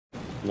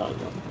No,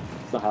 no.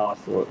 That's not how I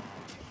saw it.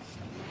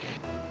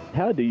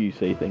 How do you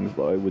see things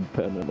though with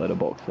permanent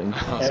letterboxing?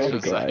 I was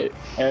gonna say.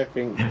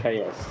 Everything's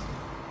chaos.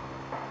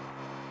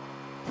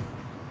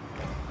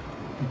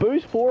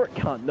 Boost for it,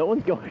 cunt. No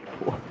one's going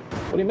for it.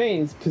 What do you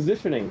mean? It's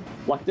positioning.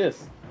 Like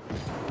this.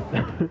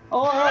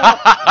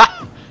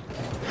 Oh!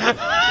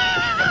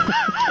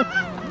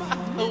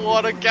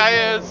 What a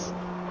chaos!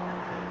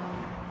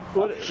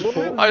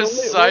 I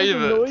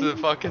save it to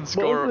fucking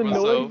score it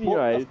myself.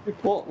 That's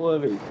report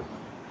worthy.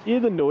 Hear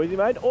the noise you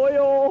made?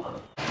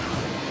 Oil!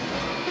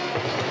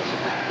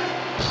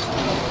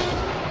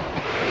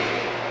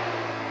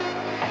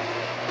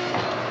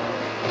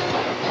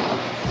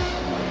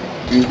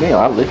 Excuse me,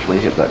 I literally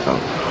hit that gun.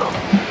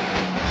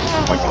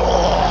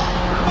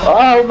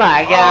 Oh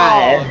my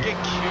god! Oh, get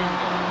cute.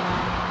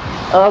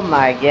 Oh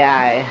my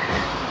god.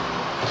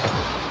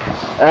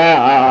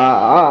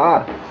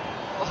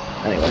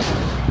 Anyway.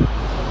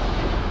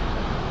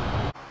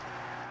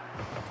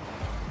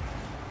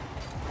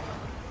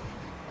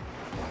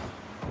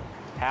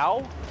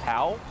 How?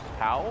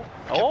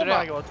 Kept Oh it my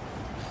out. god.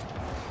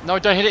 No,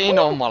 don't hit it in.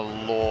 Oh my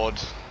lord.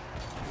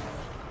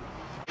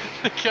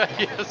 Okay,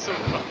 yes,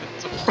 alright.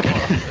 It's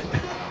alright.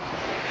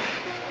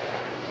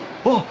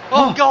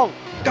 Oh, goal!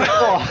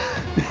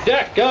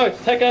 Jack, go!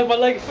 Take over my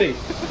legacy!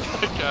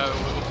 Okay, I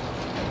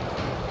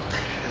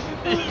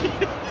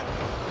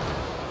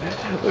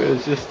will. Look,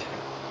 it's just...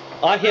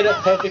 I hit it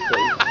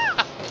perfectly.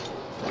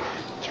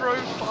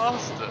 Drove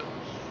past it.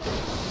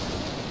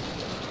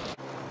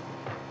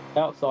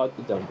 Outside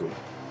the jungle.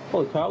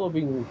 Holy cow,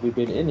 we've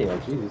been in here,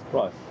 Jesus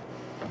Christ.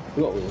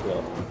 Forgot we were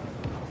here.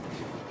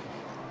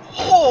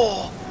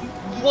 Oh!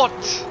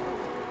 What?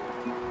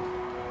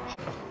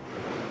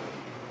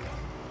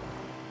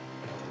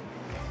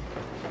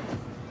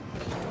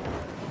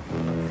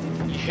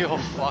 You're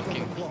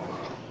fucking...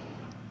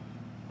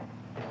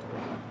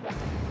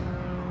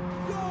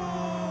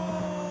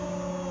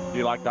 Do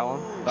you like that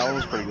one? That one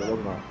was pretty good,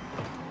 wasn't it?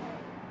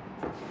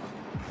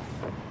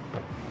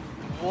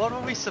 What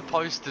are we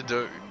supposed to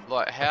do?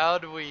 Like, how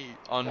do we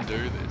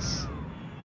undo this?